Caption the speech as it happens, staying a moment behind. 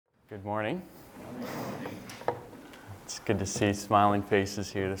Good morning. It's good to see smiling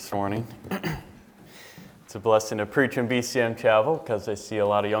faces here this morning. It's a blessing to preach in BCM Chapel because I see a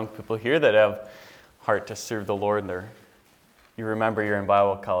lot of young people here that have heart to serve the Lord. You remember you're in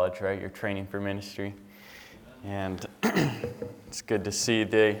Bible college, right? You're training for ministry. And it's good to see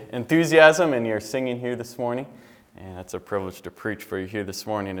the enthusiasm in your singing here this morning. And it's a privilege to preach for you here this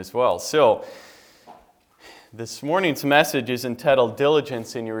morning as well. So, this morning's message is entitled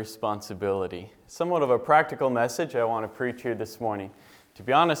Diligence in Your Responsibility. Somewhat of a practical message I want to preach here this morning. To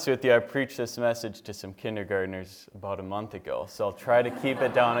be honest with you, I preached this message to some kindergartners about a month ago, so I'll try to keep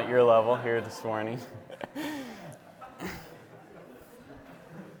it down at your level here this morning.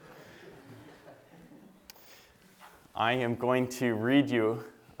 I am going to read you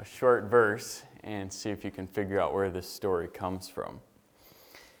a short verse and see if you can figure out where this story comes from.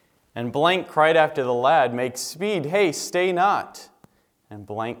 And blank cried after the lad, "Make speed, hey, stay not." And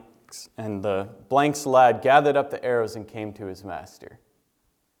the blank's lad gathered up the arrows and came to his master.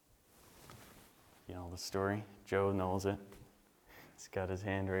 You know the story? Joe knows it. He's got his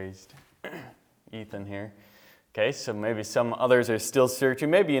hand raised. Ethan here. Okay, so maybe some others are still searching.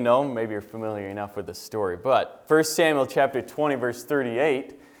 Maybe you know, maybe you're familiar enough with the story. But 1 Samuel chapter 20, verse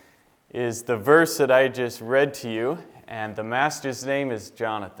 38 is the verse that I just read to you. And the master's name is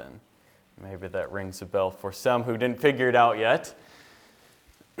Jonathan. Maybe that rings a bell for some who didn't figure it out yet.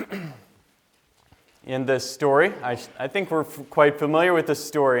 In this story, I think we're quite familiar with the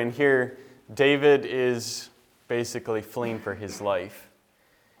story. And here, David is basically fleeing for his life.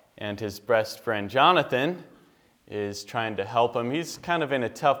 And his best friend, Jonathan, is trying to help him. He's kind of in a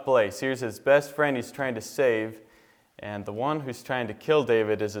tough place. Here's his best friend he's trying to save. And the one who's trying to kill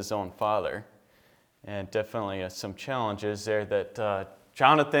David is his own father. And definitely some challenges there that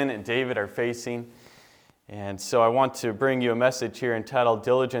Jonathan and David are facing. And so I want to bring you a message here entitled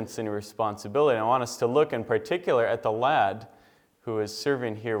Diligence in Your Responsibility. And I want us to look in particular at the lad who is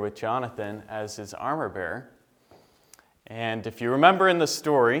serving here with Jonathan as his armor bearer. And if you remember in the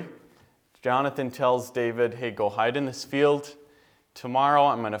story, Jonathan tells David, "Hey, go hide in this field. Tomorrow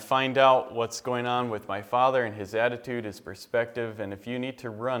I'm going to find out what's going on with my father and his attitude, his perspective, and if you need to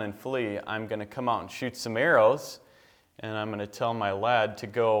run and flee, I'm going to come out and shoot some arrows, and I'm going to tell my lad to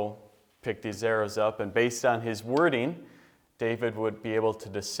go pick these arrows up." And based on his wording, David would be able to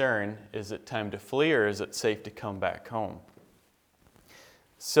discern, is it time to flee or is it safe to come back home?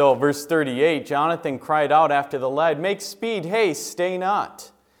 So verse 38, Jonathan cried out after the lad, "Make speed, hey, stay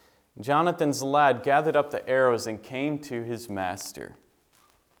not." Jonathan's lad gathered up the arrows and came to his master.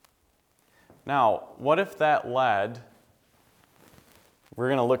 Now, what if that lad, we're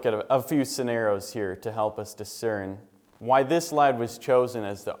going to look at a few scenarios here to help us discern why this lad was chosen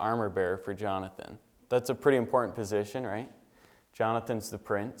as the armor bearer for Jonathan. That's a pretty important position, right? Jonathan's the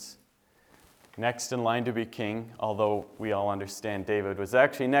prince, next in line to be king, although we all understand David was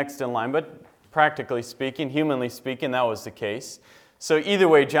actually next in line, but practically speaking, humanly speaking, that was the case. So either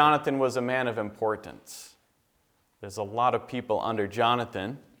way, Jonathan was a man of importance. There's a lot of people under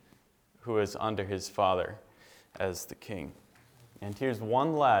Jonathan who is under his father as the king. And here's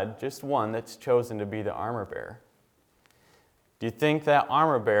one lad, just one, that's chosen to be the armor bearer. Do you think that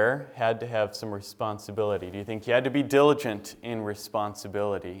armor bearer had to have some responsibility? Do you think he had to be diligent in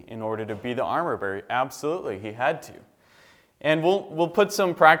responsibility in order to be the armor bearer? Absolutely, he had to. And we'll put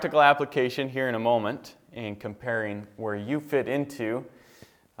some practical application here in a moment in comparing where you fit into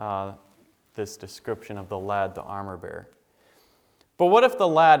this description of the lad, the armor bearer. But what if the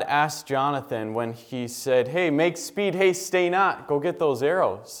lad asked Jonathan when he said, "Hey, make speed, hey, stay not, go get those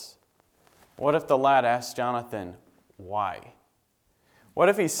arrows"? What if the lad asked Jonathan, why? What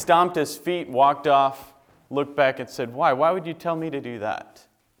if he stomped his feet, walked off, looked back and said, "Why? Why would you tell me to do that?"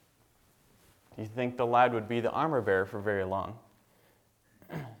 Do you think the lad would be the armor bearer for very long?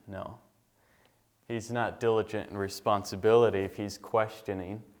 No. He's not diligent in responsibility if he's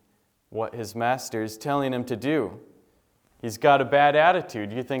questioning what his master is telling him to do. He's got a bad attitude.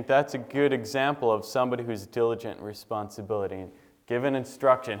 Do you think that's a good example of somebody who's diligent in responsibility? Given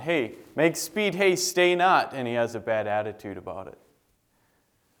instruction, "Hey, make speed, hey, stay not," and he has a bad attitude about it.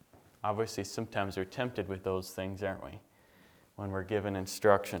 Obviously, sometimes we're tempted with those things, aren't we? When we're given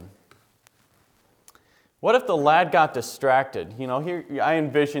instruction. What if the lad got distracted? You know, here I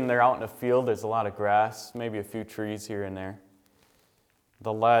envision they're out in a field, there's a lot of grass, maybe a few trees here and there.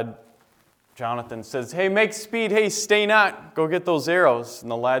 The lad, Jonathan, says, "Hey, make speed, hey, stay not, go get those arrows."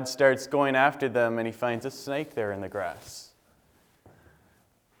 And the lad starts going after them and he finds a snake there in the grass.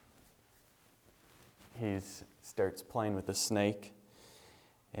 He starts playing with the snake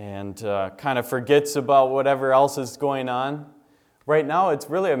and kind of forgets about whatever else is going on. Right now, it's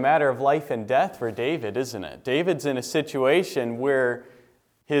really a matter of life and death for David, isn't it? David's in a situation where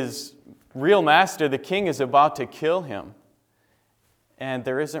his real master, the king, is about to kill him. And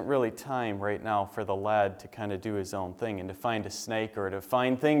there isn't really time right now for the lad to kind of do his own thing and to find a snake or to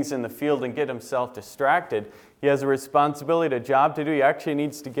find things in the field and get himself distracted. He has a responsibility, a job to do. He actually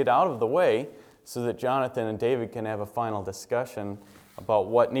needs to get out of the way so that Jonathan and David can have a final discussion about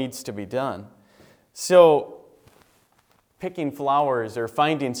what needs to be done. So, picking flowers or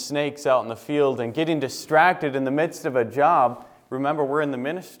finding snakes out in the field and getting distracted in the midst of a job, remember, we're in the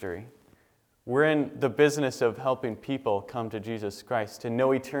ministry. We're in the business of helping people come to Jesus Christ, to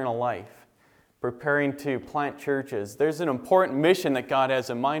know eternal life, preparing to plant churches. There's an important mission that God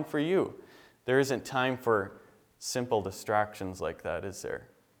has in mind for you. There isn't time for simple distractions like that, is there?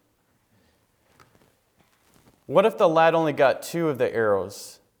 What if the lad only got 2 of the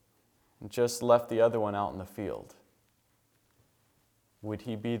arrows and just left the other one out in the field? Would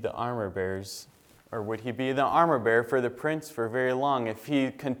he be the armor bearers? Or would he be the armor bearer for the prince for very long if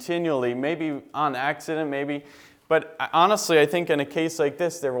he continually, maybe on accident, maybe, but honestly, I think in a case like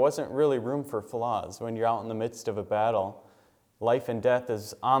this, there wasn't really room for flaws. When you're out in the midst of a battle, life and death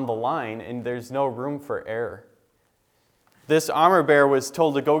is on the line, and there's no room for error. This armor bearer was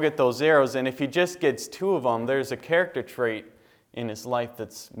told to go get those arrows, and if he just gets 2 of them, there's a character trait in his life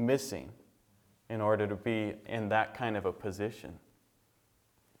that's missing in order to be in that kind of a position.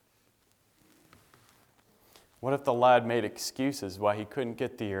 What if the lad made excuses why he couldn't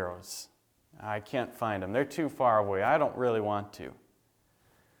get the arrows? I can't find them. They're too far away. I don't really want to.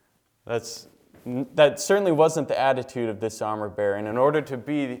 That certainly wasn't the attitude of this armor bearer. And in order to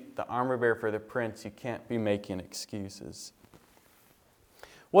be the armor bearer for the prince, you can't be making excuses.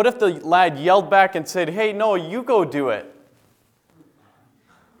 What if the lad yelled back and said, "Hey, no, you go do it"?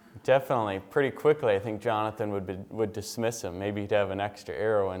 Definitely, pretty quickly, I think Jonathan would dismiss him. Maybe he'd have an extra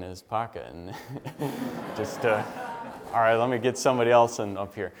arrow in his pocket and just, all right, let me get somebody else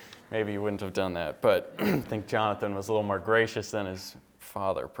up here. Maybe he wouldn't have done that, but I think Jonathan was a little more gracious than his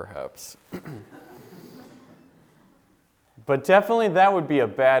father, perhaps. But definitely that would be a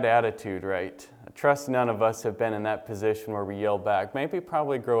bad attitude, right? I trust none of us have been in that position where we yell back. Maybe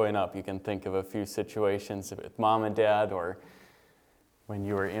probably growing up, you can think of a few situations with mom and dad or when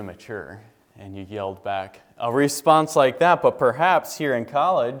you were immature and you yelled back a response like that. But perhaps here in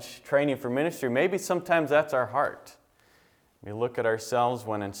college, training for ministry, maybe sometimes that's our heart. We look at ourselves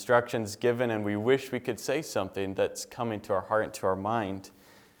when instruction's given and we wish we could say something that's coming to our heart and to our mind.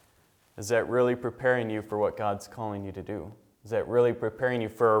 Is that really preparing you for what God's calling you to do? Is that really preparing you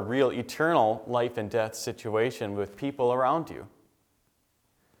for a real eternal life and death situation with people around you?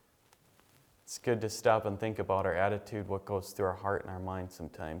 It's good to stop and think about our attitude, what goes through our heart and our mind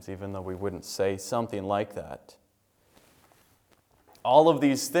sometimes, even though we wouldn't say something like that. All of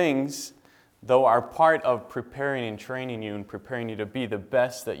these things, though, are part of preparing and training you and preparing you to be the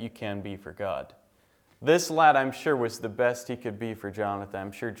best that you can be for God. This lad, I'm sure, was the best he could be for Jonathan.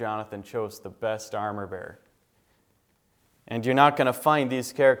 I'm sure Jonathan chose the best armor bearer. And you're not going to find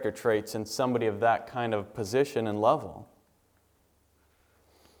these character traits in somebody of that kind of position and level.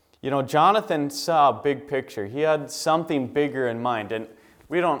 You know, Jonathan saw a big picture. He had something bigger in mind. And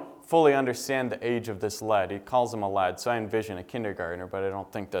we don't fully understand the age of this lad. He calls him a lad, so I envision a kindergartner, but I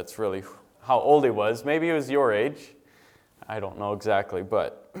don't think that's really how old he was. Maybe he was your age. I don't know exactly,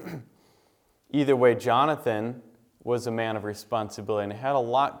 but either way, Jonathan was a man of responsibility and had a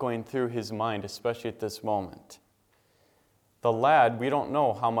lot going through his mind, especially at this moment. The lad, we don't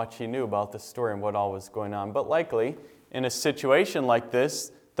know how much he knew about the story and what all was going on, but likely, in a situation like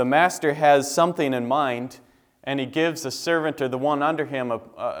this, the master has something in mind, and he gives the servant or the one under him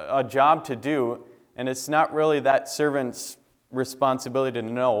a job to do, and it's not really that servant's responsibility to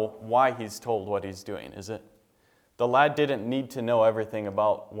know why he's told what he's doing, is it? The lad didn't need to know everything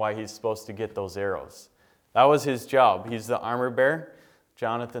about why he's supposed to get those arrows. That was his job. He's the armor bearer.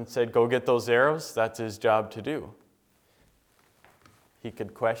 Jonathan said, "Go get those arrows." That's his job to do. He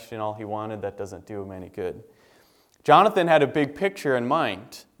could question all he wanted. That doesn't do him any good. Jonathan had a big picture in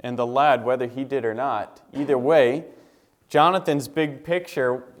mind, and the lad, whether he did or not, either way, Jonathan's big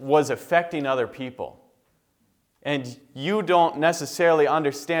picture was affecting other people. And you don't necessarily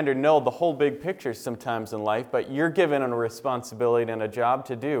understand or know the whole big picture sometimes in life, but you're given a responsibility and a job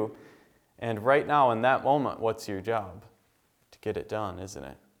to do. And right now, in that moment, what's your job? To get it done, isn't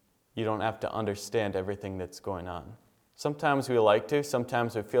it? You don't have to understand everything that's going on. Sometimes we like to.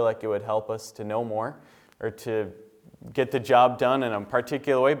 Sometimes we feel like it would help us to know more or to get the job done in a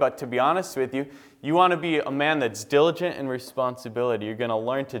particular way. But to be honest with you, you want to be a man that's diligent in responsibility. You're going to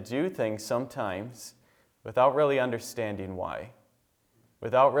learn to do things sometimes without really understanding why.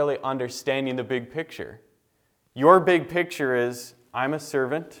 without really understanding the big picture. Your big picture is, I'm a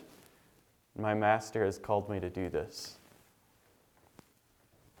servant. My master has called me to do this.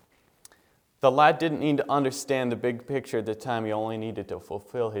 The lad didn't need to understand the big picture at the time. He only needed to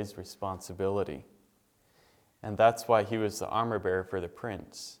fulfill his responsibility. And that's why he was the armor bearer for the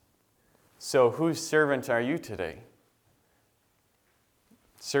prince. So whose servant are you today?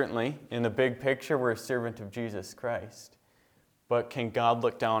 Certainly, in the big picture, we're a servant of Jesus Christ. But can God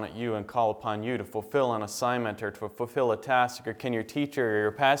look down at you and call upon you to fulfill an assignment or to fulfill a task? Or can your teacher or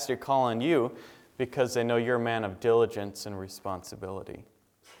your pastor call on you because they know you're a man of diligence and responsibility?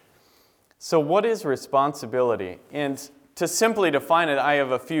 So what is responsibility? And to simply define it, I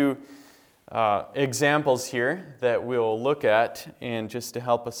have a few examples here that we'll look at, and just to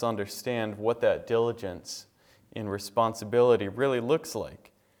help us understand what that diligence in responsibility really looks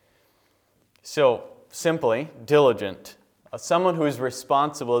like. So simply, diligent. Someone who is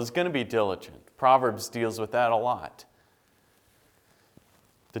responsible is going to be diligent. Proverbs deals with that a lot.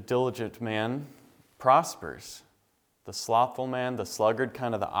 The diligent man prospers. The slothful man, the sluggard,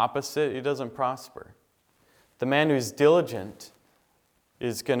 kind of the opposite, he doesn't prosper. The man who's diligent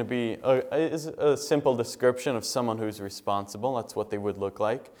is going to be a simple description of someone who's responsible. That's what they would look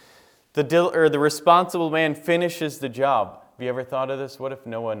like. The responsible man finishes the job. Have you ever thought of this? What if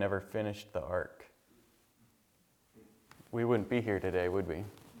Noah never finished the ark? We wouldn't be here today, would we?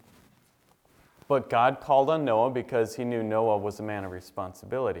 But God called on Noah because he knew Noah was a man of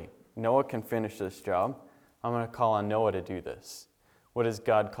responsibility. Noah can finish this job. I'm going to call on Noah to do this. What has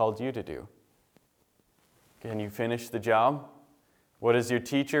God called you to do? Can you finish the job? What is your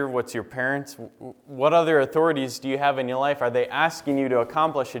teacher? What's your parents? What other authorities do you have in your life? Are they asking you to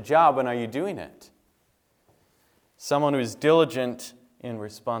accomplish a job, and are you doing it? Someone who's diligent in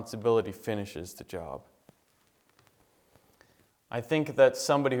responsibility finishes the job. I think that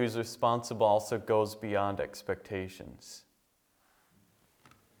somebody who's responsible also goes beyond expectations.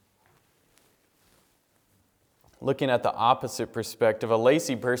 Looking at the opposite perspective, a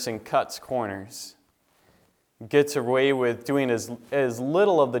lazy person cuts corners, gets away with doing as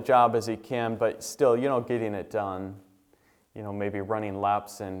little of the job as he can, but still, getting it done. Maybe running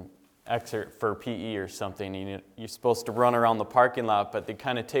laps and excerpt for PE or something. You're supposed to run around the parking lot, but they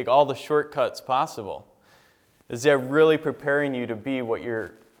kind of take all the shortcuts possible. Is that really preparing you to be what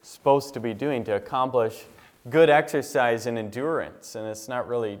you're supposed to be doing, to accomplish good exercise and endurance? And it's not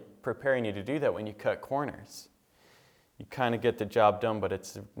really preparing you to do that when you cut corners. You kind of get the job done, but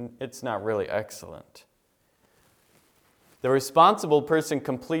it's not really excellent. The responsible person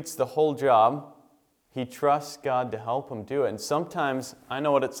completes the whole job. He trusts God to help him do it. And sometimes, I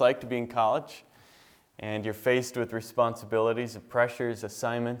know what it's like to be in college, and you're faced with responsibilities, pressures,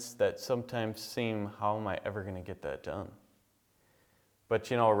 assignments that sometimes seem, how am I ever going to get that done?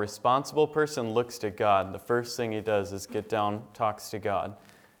 But a responsible person looks to God, and the first thing he does is get down, talks to God.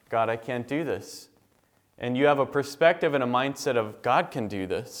 God, I can't do this. And you have a perspective and a mindset of, God can do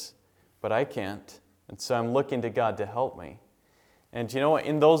this, but I can't. And so I'm looking to God to help me. And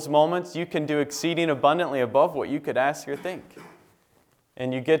in those moments, you can do exceeding abundantly above what you could ask or think.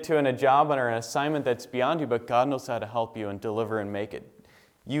 And you get to a job or an assignment that's beyond you, but God knows how to help you and deliver and make it.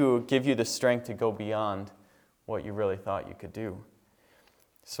 Give you the strength to go beyond what you really thought you could do.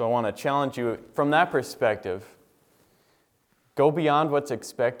 So I want to challenge you from that perspective. Go beyond what's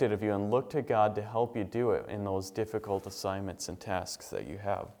expected of you and look to God to help you do it in those difficult assignments and tasks that you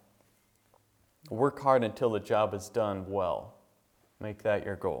have. Work hard until the job is done well. Make that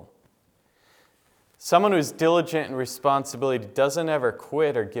your goal. Someone who's diligent in responsibility doesn't ever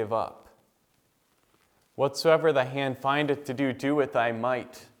quit or give up. Whatsoever thy hand findeth to do, do with thy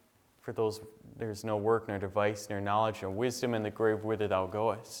might. For those there's no work, nor device, nor knowledge, nor wisdom in the grave whither thou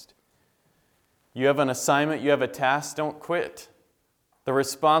goest. You have an assignment, you have a task, don't quit. The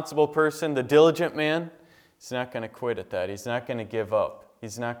responsible person, the diligent man, he's not going to quit at that. He's not going to give up.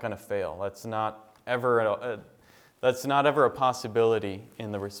 He's not going to fail. That's not ever a possibility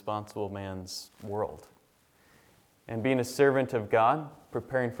in the responsible man's world. And being a servant of God,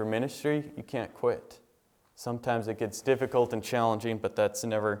 preparing for ministry, you can't quit. Sometimes it gets difficult and challenging, but that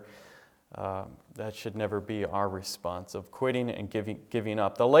should never be our response of quitting and giving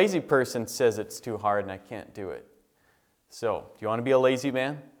up. The lazy person says it's too hard and I can't do it. So, do you want to be a lazy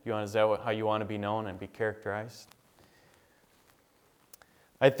man? Is that how you want to be known and be characterized?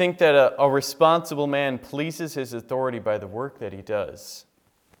 I think that a responsible man pleases his authority by the work that he does.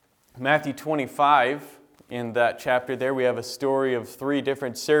 Matthew 25, in that chapter there, we have a story of 3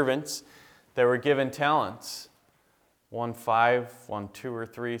 different servants that were given talents. 1 5, 1 2 or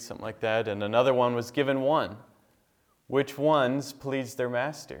 3, something like that, and another one was given 1. which ones pleased their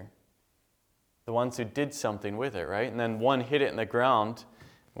master? The ones who did something with it, right? And then one hit it in the ground.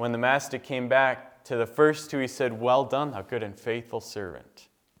 When the master came back to the first two, he said, "Well done, thou good and faithful servant."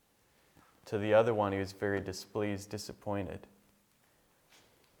 To the other one, he was very displeased, disappointed.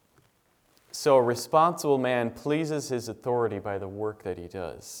 So a responsible man pleases his authority by the work that he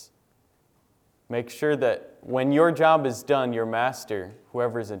does. Make sure that when your job is done, your master,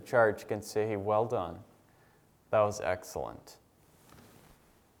 whoever is in charge, can say, "Hey, well done. That was excellent."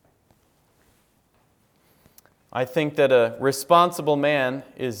 I think that a responsible man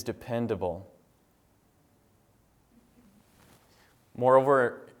is dependable.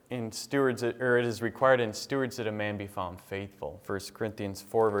 Moreover, in stewards, or it is required in stewards that a man be found faithful. 1 Corinthians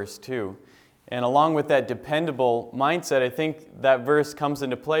 4, verse 2. And along with that dependable mindset, I think that verse comes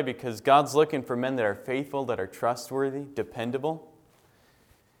into play because God's looking for men that are faithful, that are trustworthy, dependable.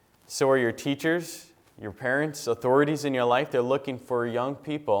 So are your teachers, your parents, authorities in your life. They're looking for young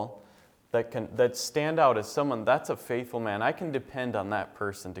people that stand out as someone, that's a faithful man. I can depend on that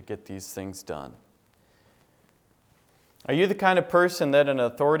person to get these things done. Are you the kind of person that an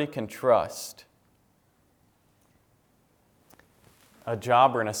authority can trust? A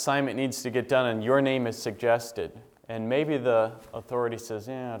job or an assignment needs to get done and your name is suggested. And maybe the authority says,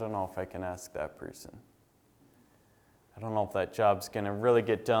 I don't know if I can ask that person. I don't know if that job's going to really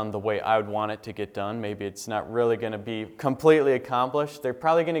get done the way I would want it to get done. Maybe it's not really going to be completely accomplished. They're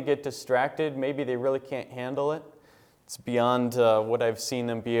probably going to get distracted. Maybe they really can't handle it. It's beyond what I've seen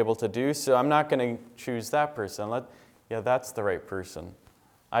them be able to do. So I'm not going to choose that person. That's the right person.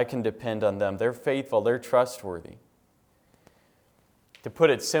 I can depend on them. They're faithful. They're trustworthy. To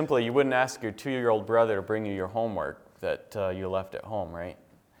put it simply, you wouldn't ask your 2-year-old brother to bring you your homework that you left at home, right?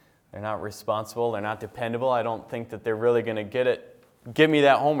 They're not responsible. They're not dependable. I don't think that they're really going to give me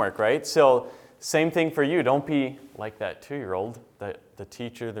that homework, right? So same thing for you. Don't be like that 2-year-old that the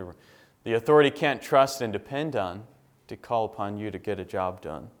teacher, the authority can't trust and depend on to call upon you to get a job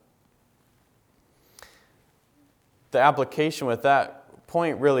done. The application with that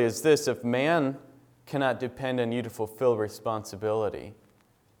point really is this: if man cannot depend on you to fulfill responsibility,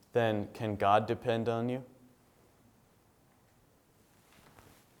 then can God depend on you?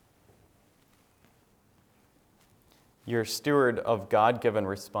 You're a steward of God-given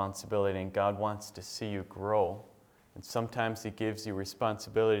responsibility, and God wants to see you grow. And sometimes He gives you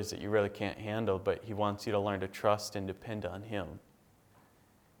responsibilities that you really can't handle, but He wants you to learn to trust and depend on Him.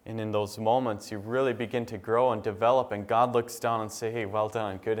 And in those moments, you really begin to grow and develop, and God looks down and says, "Hey, well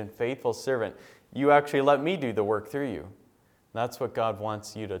done, good and faithful servant. You actually let me do the work through you." That's what God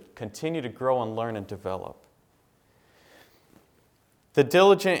wants you to continue to grow and learn and develop. The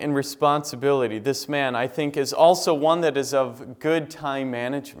diligent in responsibility, this man, I think, is also one that is of good time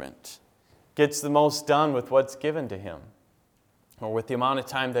management. Gets the most done with what's given to him, or with the amount of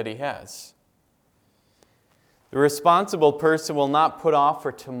time that he has. The responsible person will not put off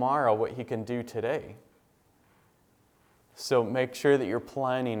for tomorrow what he can do today. So make sure that you're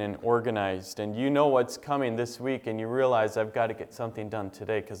planning and organized, and you know what's coming this week, and you realize, I've got to get something done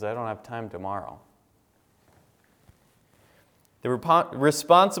today because I don't have time tomorrow. The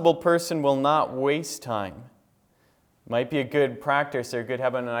responsible person will not waste time. Might be a good practice or a good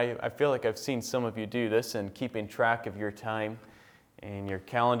habit, and I feel like I've seen some of you do this, and keeping track of your time and your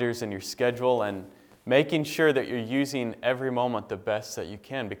calendars and your schedule, and making sure that you're using every moment the best that you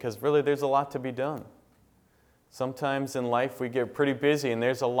can, because really there's a lot to be done. Sometimes in life we get pretty busy and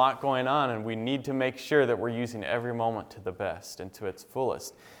there's a lot going on, and we need to make sure that we're using every moment to the best and to its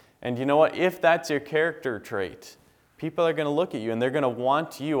fullest. And you know what? If that's your character trait, people are going to look at you and they're going to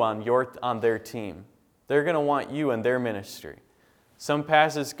want you on their team. They're going to want you in their ministry. Some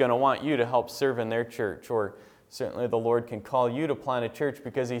pastor's going to want you to help serve in their church, or certainly the Lord can call you to plant a church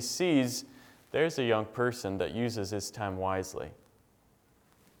because He sees there's a young person that uses his time wisely.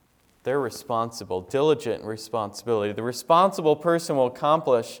 They're responsible, diligent in responsibility. The responsible person will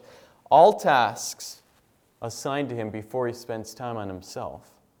accomplish all tasks assigned to him before he spends time on himself.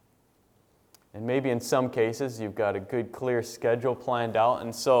 And maybe in some cases you've got a good, clear schedule planned out,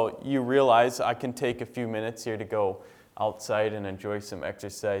 and so you realize, I can take a few minutes here to go outside and enjoy some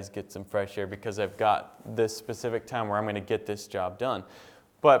exercise, get some fresh air, because I've got this specific time where I'm going to get this job done.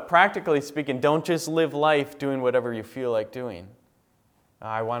 But practically speaking, don't just live life doing whatever you feel like doing.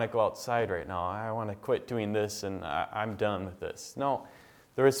 I want to go outside right now. I want to quit doing this, and I'm done with this. No,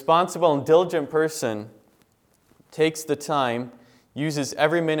 the responsible and diligent person takes the time, uses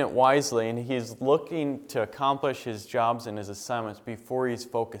every minute wisely, and he's looking to accomplish his jobs and his assignments before he's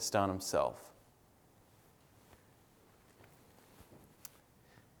focused on himself.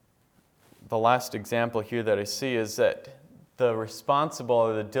 the last example here that I see is that the responsible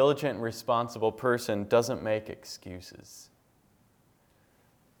or the diligent and responsible person doesn't make excuses.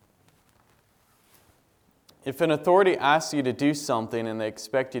 If an authority asks you to do something and they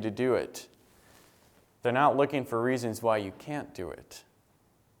expect you to do it, they're not looking for reasons why you can't do it.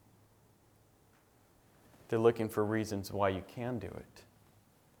 They're looking for reasons why you can do it.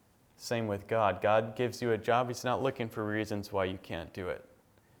 Same with God. God gives you a job. He's not looking for reasons why you can't do it.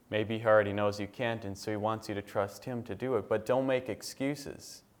 Maybe He already knows you can't, and so He wants you to trust Him to do it. But don't make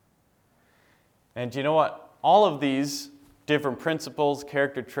excuses. And you know what? All of these different principles,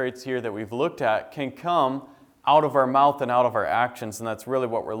 character traits here that we've looked at can come out of our mouth and out of our actions, and that's really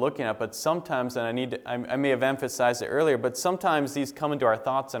what we're looking at. But sometimes, and I may have emphasized it earlier, but sometimes these come into our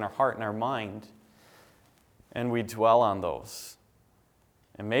thoughts and our heart and our mind, and we dwell on those.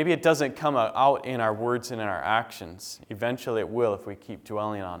 And maybe it doesn't come out in our words and in our actions. Eventually it will if we keep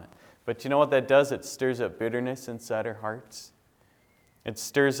dwelling on it. But you know what that does? It stirs up bitterness inside our hearts. It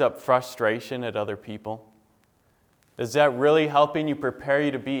stirs up frustration at other people. Is that really helping you prepare you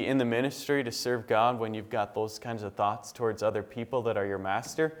to be in the ministry to serve God when you've got those kinds of thoughts towards other people that are your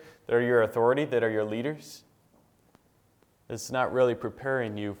master, that are your authority, that are your leaders? It's not really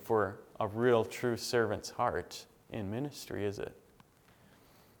preparing you for a real, true servant's heart in ministry, is it?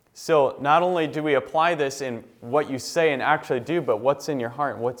 So not only do we apply this in what you say and actually do, but what's in your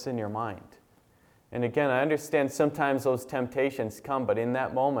heart and what's in your mind. And again, I understand sometimes those temptations come, but in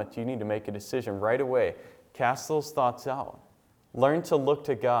that moment you need to make a decision right away. Cast those thoughts out. Learn to look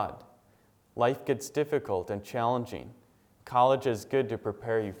to God. Life gets difficult and challenging. College is good to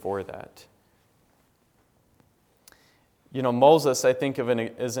prepare you for that. You know, Moses, I think of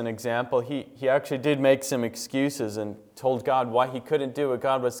as an example, he actually did make some excuses and told God why he couldn't do what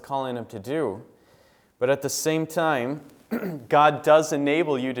God was calling him to do. But at the same time, God does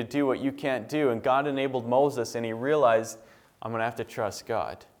enable you to do what you can't do. And God enabled Moses, and he realized, I'm going to have to trust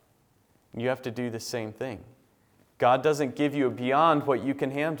God. You have to do the same thing. God doesn't give you beyond what you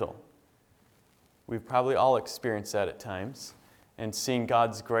can handle. We've probably all experienced that at times. And seeing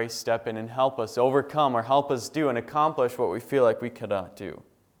God's grace step in and help us overcome or help us do and accomplish what we feel like we cannot do.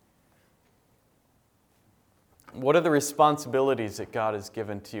 What are the responsibilities that God has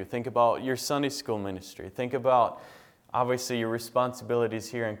given to you? Think about your Sunday school ministry. Think about, obviously, your responsibilities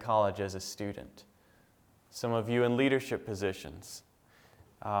here in college as a student. Some of you in leadership positions.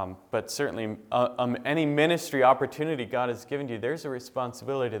 But certainly, any ministry opportunity God has given you, there's a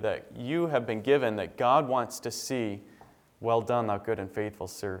responsibility that you have been given that God wants to see. Well done, thou good and faithful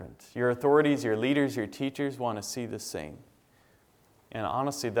servant. Your authorities, your leaders, your teachers want to see the same. And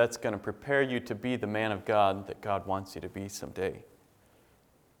honestly, that's going to prepare you to be the man of God that God wants you to be someday.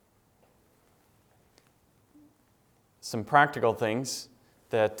 Some practical things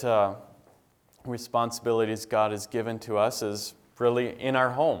that responsibilities God has given to us is really in our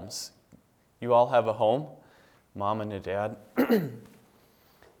homes. You all have a home, mom and a dad,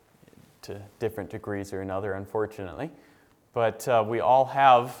 to different degrees or another, unfortunately. But we all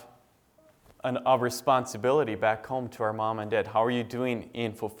have a responsibility back home to our mom and dad. How are you doing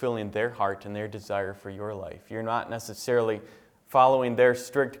in fulfilling their heart and their desire for your life? You're not necessarily following their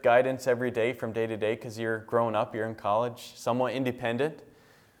strict guidance every day from day to day because you're grown up, you're in college, somewhat independent.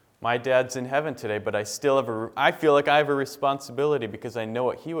 My dad's in heaven today, but I feel like I have a responsibility because I know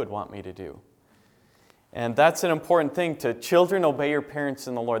what he would want me to do. And that's an important thing. To children, obey your parents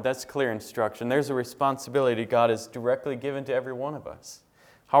in the Lord. That's clear instruction. There's a responsibility God has directly given to every one of us.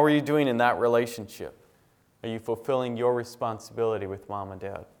 How are you doing in that relationship? Are you fulfilling your responsibility with mom and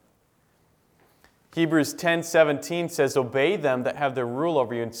dad? Hebrews 10:17 says, obey them that have the rule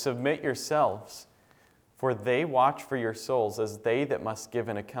over you and submit yourselves, for they watch for your souls as they that must give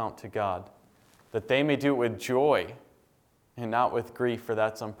an account to God, that they may do it with joy and not with grief, for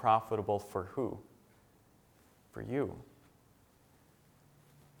that's unprofitable for who? For you.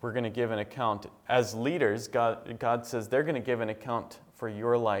 We're going to give an account. As leaders, God says they're going to give an account for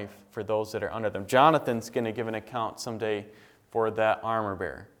your life, for those that are under them. Jonathan's going to give an account someday for that armor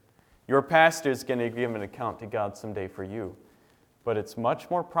bearer. Your pastor's going to give an account to God someday for you. But it's much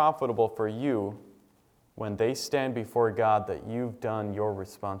more profitable for you when they stand before God that you've done your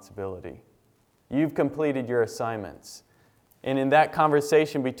responsibility. You've completed your assignments. And in that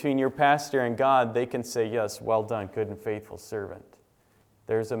conversation between your pastor and God, they can say, yes, well done, good and faithful servant.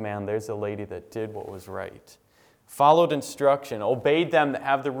 There's a man, there's a lady that did what was right. Followed instruction, obeyed them that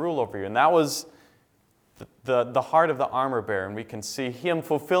have the rule over you. And that was the heart of the armor bearer. And we can see him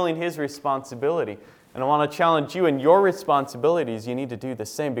fulfilling his responsibility. And I want to challenge you in your responsibilities, you need to do the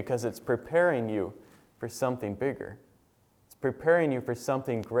same because it's preparing you for something bigger. It's preparing you for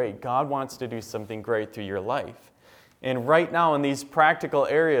something great. God wants to do something great through your life. And right now in these practical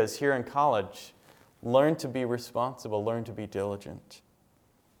areas here in college, learn to be responsible, learn to be diligent.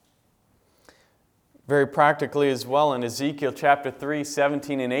 Very practically as well, in Ezekiel chapter 3,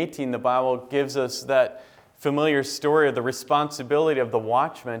 17 and 18, the Bible gives us that familiar story of the responsibility of the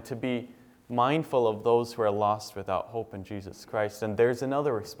watchman to be mindful of those who are lost without hope in Jesus Christ. And there's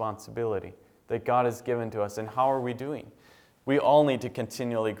another responsibility that God has given to us. And how are we doing? We all need to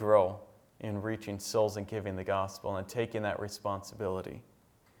continually grow in reaching souls and giving the gospel and taking that responsibility.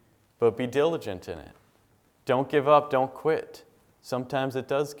 But be diligent in it. Don't give up, don't quit. Sometimes it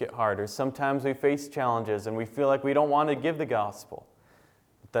does get harder. Sometimes we face challenges and we feel like we don't want to give the gospel.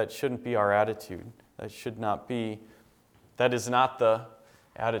 But that shouldn't be our attitude. That is not the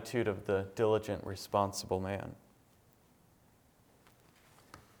attitude of the diligent, responsible man.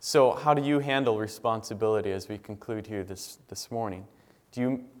 So how do you handle responsibility as we conclude here this morning?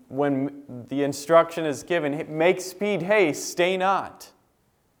 When the instruction is given, make speed haste, stay not.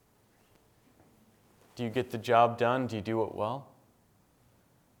 Do you get the job done? Do you do it well?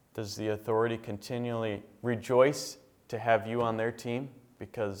 Does the authority continually rejoice to have you on their team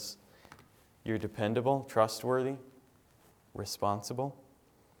because you're dependable, trustworthy, responsible?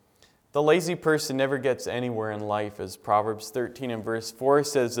 The lazy person never gets anywhere in life, as Proverbs 13 and verse 4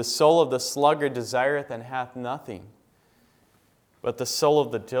 says, "The soul of the sluggard desireth and hath nothing, but the soul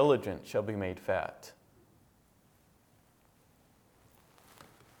of the diligent shall be made fat."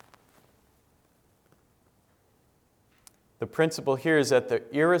 The principle here is that the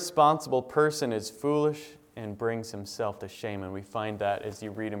irresponsible person is foolish and brings himself to shame. And we find that as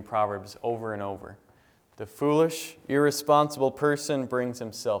you read in Proverbs over and over. The foolish, irresponsible person brings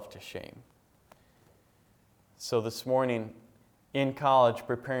himself to shame. So this morning, in college,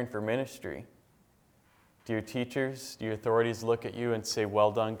 preparing for ministry, do your teachers, do your authorities look at you and say,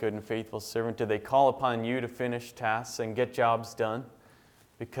 "Well done, good and faithful servant"? Do they call upon you to finish tasks and get jobs done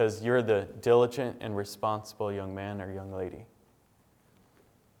because you're the diligent and responsible young man or young lady?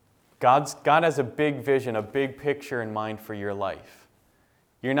 God has a big vision, a big picture in mind for your life.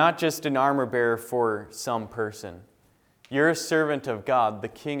 You're not just an armor bearer for some person. You're a servant of God, the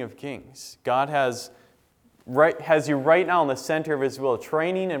King of Kings. God has you right now in the center of His will,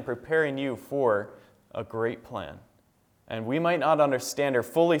 training and preparing you for a great plan. And we might not understand or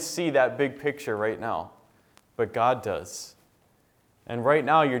fully see that big picture right now, but God does. And right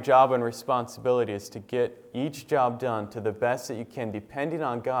now, your job and responsibility is to get each job done to the best that you can, depending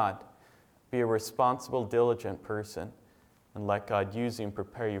on God. Be a responsible, diligent person, and let God use you and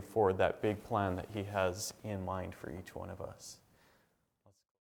prepare you for that big plan that He has in mind for each one of us.